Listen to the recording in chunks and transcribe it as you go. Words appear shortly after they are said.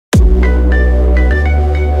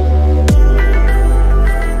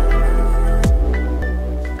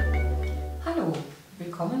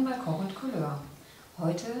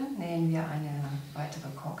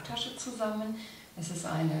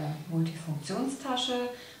Multifunktionstasche.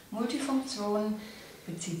 Multifunktion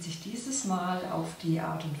bezieht sich dieses Mal auf die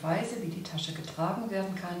Art und Weise, wie die Tasche getragen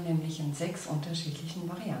werden kann, nämlich in 6 unterschiedlichen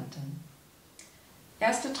Varianten.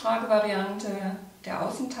 Erste Tragevariante der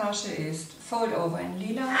Außentasche ist Fold-over in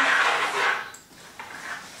lila,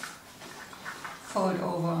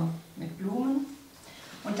 Fold-over mit Blumen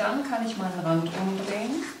und dann kann ich meinen Rand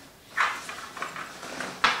umdrehen.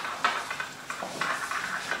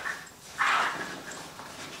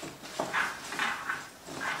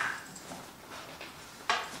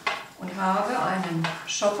 Und habe einen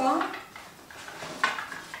Shopper,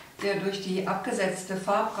 der durch die abgesetzte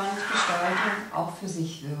Farbrandgestaltung auch für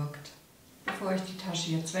sich wirkt. Bevor ich die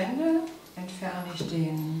Tasche jetzt wende, entferne ich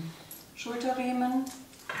den Schulterriemen.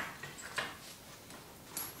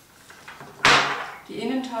 Die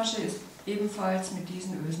Innentasche ist ebenfalls mit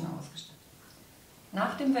diesen Ösen ausgestattet.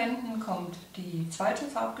 Nach dem Wenden kommt die zweite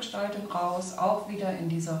Farbgestaltung raus, auch wieder in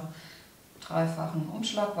dieser dreifachen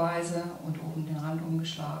Umschlagweise und oben den Rand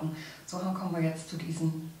umgeschlagen. So kommen wir jetzt zu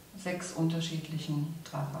diesen 6 unterschiedlichen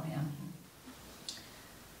Tragvarianten.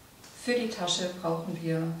 Für die Tasche brauchen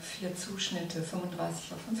wir 4 Zuschnitte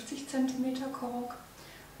 35 auf 50 cm Kork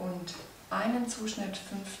und einen Zuschnitt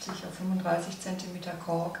 50 auf 35 cm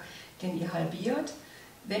Kork, den ihr halbiert.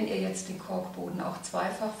 Wenn ihr jetzt den Korkboden auch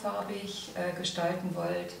zweifachfarbig gestalten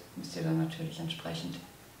wollt, müsst ihr dann natürlich entsprechend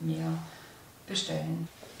mehr bestellen.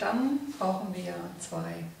 Dann brauchen wir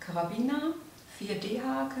 2 Karabiner, 4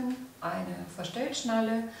 D-Haken, eine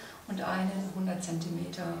Verstellschnalle und einen 100 cm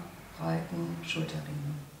breiten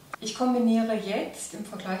Schulterriemen. Ich kombiniere jetzt im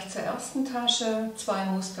Vergleich zur ersten Tasche 2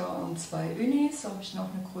 Muster und 2 Unis, so habe ich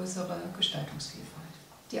noch eine größere Gestaltungsvielfalt.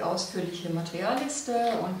 Die ausführliche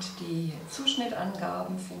Materialliste und die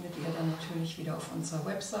Zuschnittangaben findet ihr dann natürlich wieder auf unserer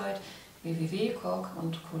Website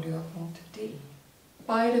www.korkundkuloer.de.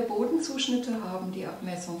 Beide Bodenzuschnitte haben die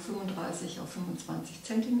Abmessung 35 auf 25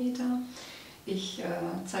 cm. Ich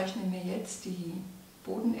zeichne mir jetzt die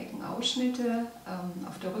Bodeneckenausschnitte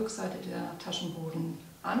auf der Rückseite der Taschenboden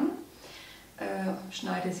an,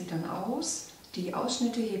 schneide sie dann aus. Die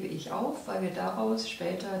Ausschnitte hebe ich auf, weil wir daraus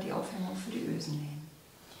später die Aufhängung für die Ösen nähen.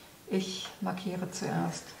 Ich markiere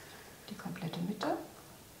zuerst die komplette Mitte.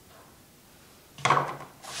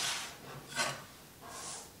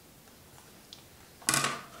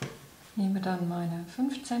 Nehme dann meine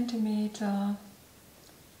 5 cm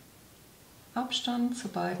Abstand zu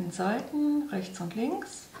beiden Seiten, rechts und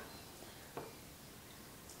links,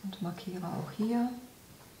 und markiere auch hier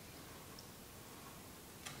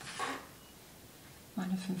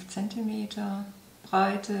meine 5 cm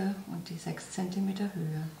Breite und die 6 cm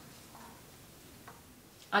Höhe.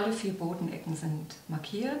 Alle 4 Bodenecken sind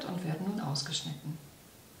markiert und werden nun ausgeschnitten.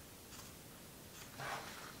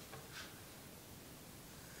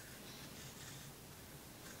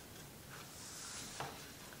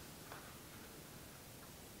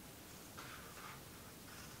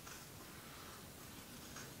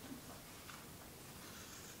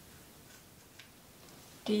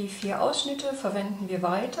 Die 4 Ausschnitte verwenden wir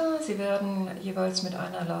weiter. Sie werden jeweils mit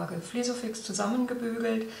einer Lage Flesofix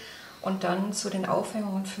zusammengebügelt und dann zu den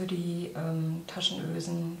Aufhängungen für die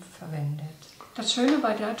Taschenösen verwendet. Das Schöne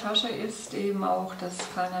bei der Tasche ist eben auch, dass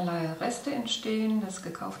keinerlei Reste entstehen. Das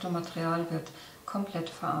gekaufte Material wird komplett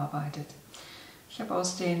verarbeitet. Ich habe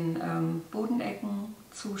aus den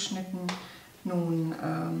Bodeneckenzuschnitten nun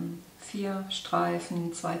 4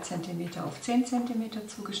 Streifen 2 cm auf 10 cm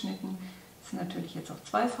zugeschnitten. Sind natürlich jetzt auch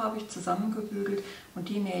zweifarbig zusammengebügelt und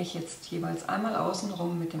die nähe ich jetzt jeweils einmal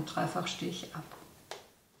außenrum mit dem Dreifachstich ab.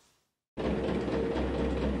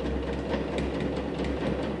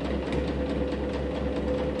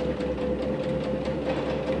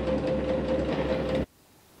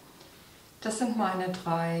 Das sind meine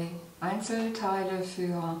 3 Einzelteile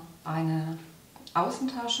für eine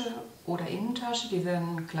Außentasche oder Innentasche, die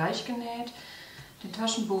werden gleich genäht. Den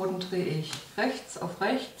Taschenboden drehe ich rechts auf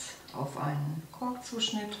einen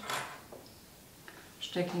Korkzuschnitt,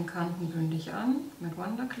 stecke ihn kantenbündig an mit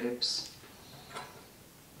Wonderclips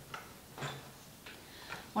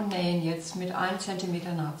und nähe ihn jetzt mit 1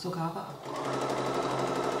 cm Nahtzugabe ab.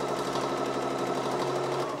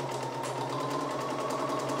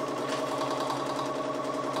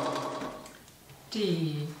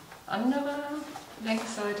 Die andere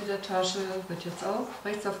Längsseite der Tasche wird jetzt auch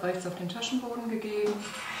rechts auf den Taschenboden gegeben,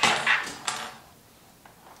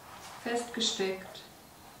 festgesteckt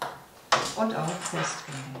und auch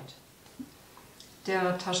festgenäht.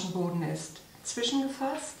 Der Taschenboden ist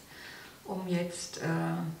zwischengefasst, um jetzt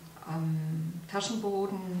am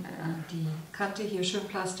Taschenboden die Kante hier schön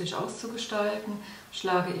plastisch auszugestalten,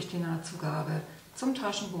 schlage ich die Nahtzugabe zum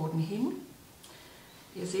Taschenboden hin.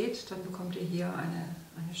 Ihr seht, dann bekommt ihr hier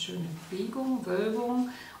eine schöne Biegung, Wölbung,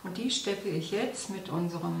 und die steppe ich jetzt mit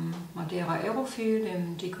unserem Madeira Aerofil,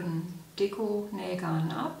 dem dicken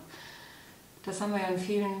Deko-Nähgarn, ab. Das haben wir ja in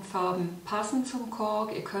vielen Farben passend zum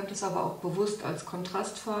Kork. Ihr könnt es aber auch bewusst als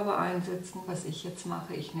Kontrastfarbe einsetzen. Was ich jetzt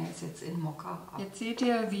mache, ich nähe es jetzt in Mokka ab. Jetzt seht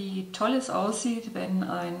ihr, wie toll es aussieht, wenn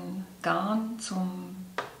ein Garn zum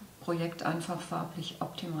Projekt einfach farblich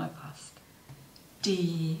optimal passt.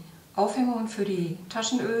 Die Aufhängungen für die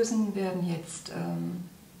Taschenösen werden jetzt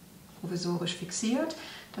provisorisch fixiert.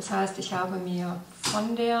 Das heißt, ich habe mir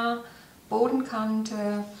von der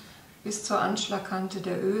Bodenkante bis zur Anschlagkante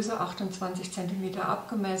der Öse 28 cm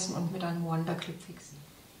abgemessen und mit einem Wonderclip fixiert.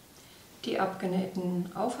 Die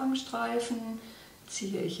abgenähten Aufhangstreifen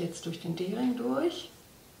ziehe ich jetzt durch den D-Ring durch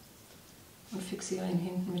und fixiere ihn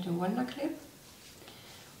hinten mit dem Wonderclip.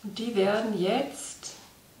 Und die werden jetzt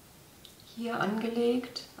hier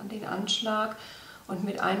angelegt an den Anschlag und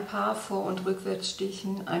mit ein paar Vor- und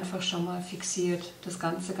Rückwärtsstichen einfach schon mal fixiert. Das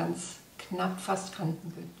Ganze ganz knapp, fast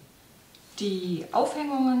kantenbündel. Die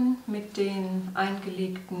Aufhängungen mit den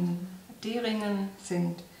eingelegten D-Ringen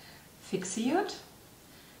sind fixiert.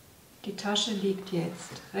 Die Tasche liegt jetzt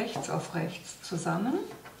rechts auf rechts zusammen.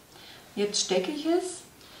 Jetzt stecke ich es.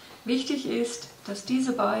 Wichtig ist, dass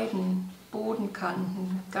diese beiden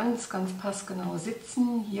Bodenkanten ganz passgenau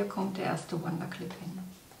sitzen. Hier kommt der erste Wonderclip hin.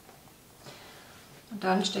 Und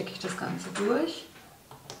dann stecke ich das Ganze durch.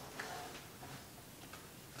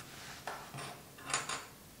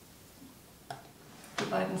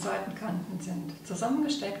 Die beiden Seitenkanten sind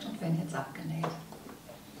zusammengesteckt und werden jetzt abgenäht.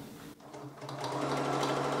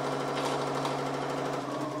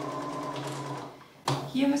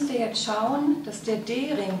 Hier müsst ihr jetzt schauen, dass der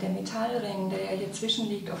D-Ring, der Metallring, der ja hier zwischen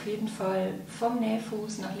liegt, auf jeden Fall vom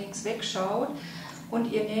Nähfuß nach links wegschaut.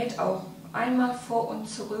 Und ihr näht auch einmal vor und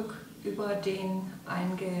zurück über den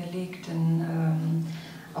eingelegten,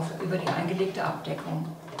 über die eingelegte Abdeckung.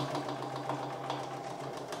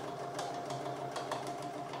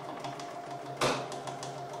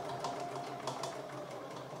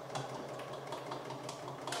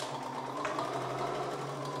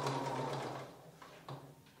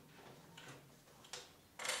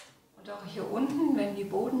 Hier unten, wenn die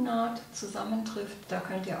Bodennaht zusammentrifft, da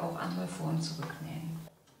könnt ihr auch einmal vor und zurück nähen.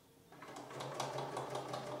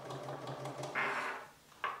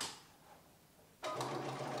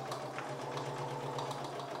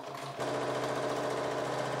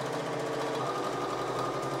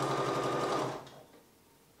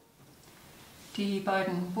 Die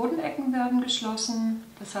beiden Bodenecken werden geschlossen.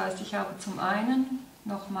 Das heißt, ich habe zum einen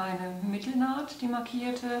noch meine Mittelnaht, die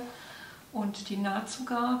markierte, und die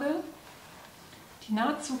Nahtzugabe. Die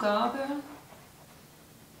Nahtzugabe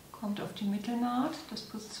kommt auf die Mittelnaht, das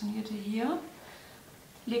positioniert ihr hier,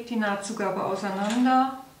 legt die Nahtzugabe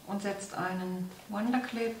auseinander und setzt einen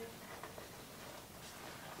Wonderclip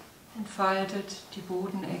und faltet die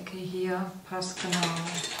Bodenecke hier passgenau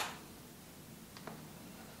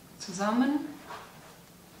zusammen.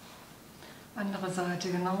 Andere Seite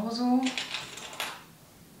genauso.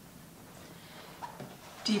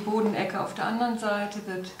 Die Bodenecke auf der anderen Seite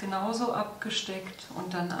wird genauso abgesteckt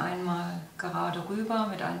und dann einmal gerade rüber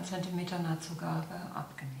mit 1 cm Nahtzugabe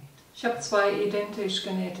abgenäht. Ich habe zwei identisch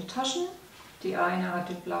genähte Taschen. Die eine hat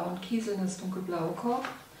den blauen Kiesel, das dunkelblaue Kork,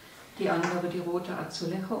 die andere die rote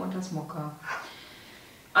Azulejo und das Mokka.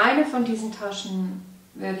 Eine von diesen Taschen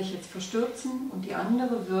werde ich jetzt verstürzen und die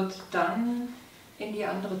andere wird dann in die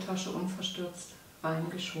andere Tasche unverstürzt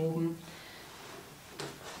reingeschoben.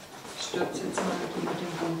 Ich stürze jetzt mal die mit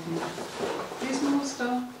dem bunten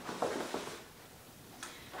Riesenmuster.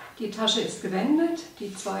 Die Tasche ist gewendet,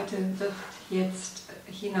 die zweite wird jetzt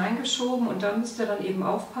hineingeschoben und da müsst ihr dann eben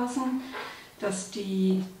aufpassen, dass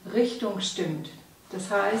die Richtung stimmt.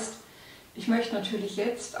 Das heißt, ich möchte natürlich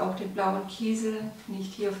jetzt auch den blauen Kiesel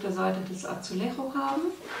nicht hier auf der Seite des Azulejo haben.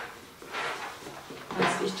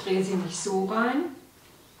 Also ich drehe sie nicht so rein,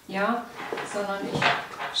 ja, sondern ich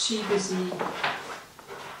schiebe sie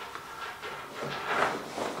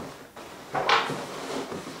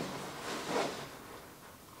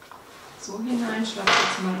so hinein, schlage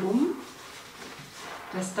jetzt mal um,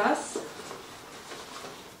 dass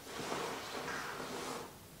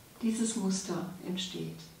dieses Muster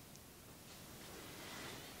entsteht.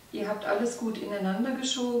 Ihr habt alles gut ineinander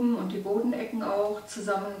geschoben und die Bodenecken auch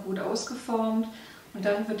zusammen gut ausgeformt und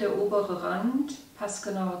dann wird der obere Rand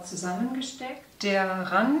passgenau zusammengesteckt.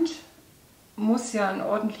 Der Rand muss ja einen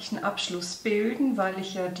ordentlichen Abschluss bilden, weil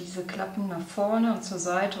ich ja diese Klappen nach vorne und zur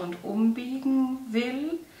Seite und umbiegen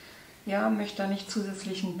will. Ja, möchte da nicht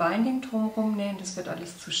zusätzlich ein Binding drumherum nähen, das wird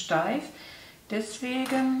alles zu steif.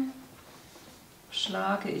 Deswegen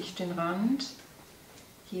schlage ich den Rand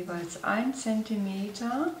jeweils 1 cm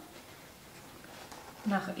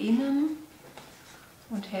nach innen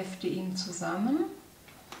und hefte ihn zusammen.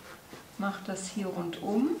 Mache das hier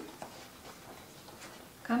rundum,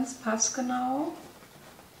 ganz passgenau.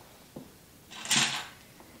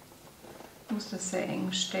 Ich muss das sehr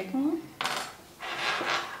eng stecken.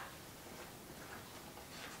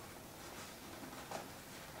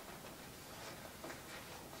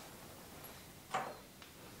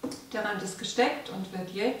 Der Rand ist gesteckt und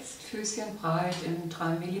wird jetzt füßchenbreit in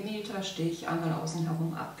 3 mm Stich einmal außen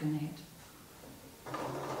herum abgenäht.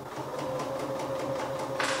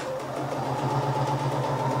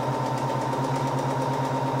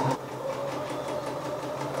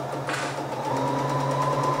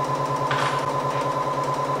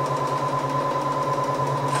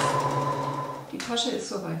 Die Tasche ist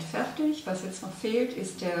soweit fertig. Was jetzt noch fehlt,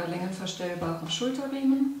 ist der längenverstellbare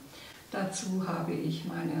Schulterriemen. Dazu habe ich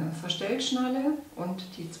meine Verstellschnalle und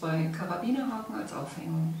die 2 Karabinerhaken als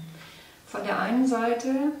Aufhängung. Von der einen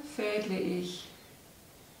Seite fädle ich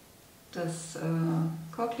das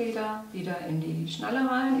Korkleder wieder in die Schnalle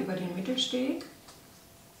rein, über den Mittelsteg.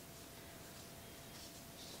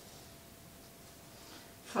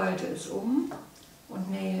 Falte es um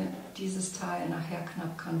und nähe dieses Teil nachher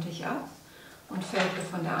knappkantig ab und fädle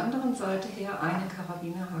von der anderen Seite her eine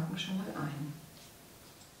Karabinerhaken schon mal ein.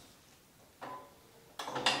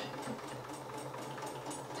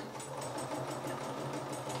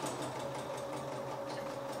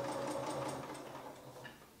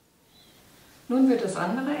 Nun wird das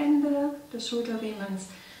andere Ende des Schulterriemens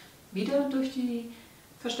wieder durch die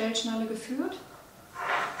Verstellschnalle geführt.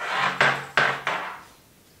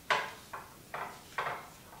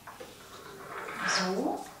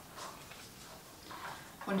 So.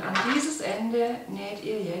 Und an dieses Ende näht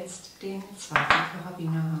ihr jetzt den zweiten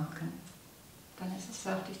Karabinerhaken. Dann ist es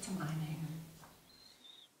fertig zum Einhängen.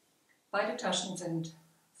 Beide Taschen sind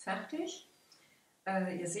fertig.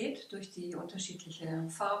 Ihr seht, durch die unterschiedliche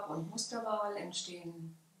Farb- und Musterwahl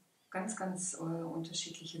entstehen ganz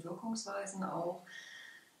unterschiedliche Wirkungsweisen auch.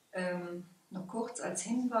 Noch kurz als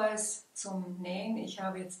Hinweis zum Nähen. Ich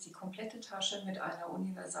habe jetzt die komplette Tasche mit einer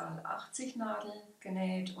Universal 80 Nadel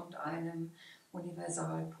genäht und einem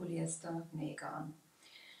Universal Polyester Nähgarn.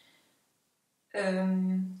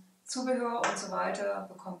 Zubehör und so weiter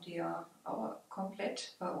bekommt ihr auch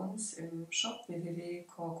komplett bei uns im Shop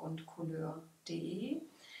www.korkundkuloer.de.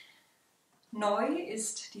 Neu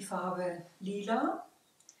ist die Farbe Lila.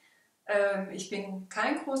 Ich bin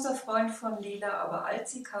kein großer Freund von Lila, aber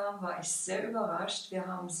als sie kam, war ich sehr überrascht. Wir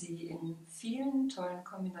haben sie in vielen tollen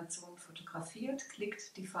Kombinationen fotografiert.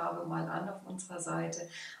 Klickt die Farbe mal an auf unserer Seite.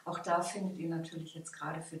 Auch da findet ihr natürlich jetzt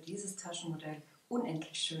gerade für dieses Taschenmodell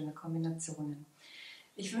unendlich schöne Kombinationen.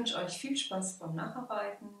 Ich wünsche euch viel Spaß beim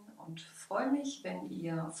Nacharbeiten und freue mich, wenn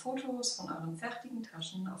ihr Fotos von euren fertigen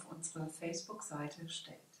Taschen auf unsere Facebook-Seite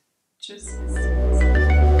stellt. Tschüss.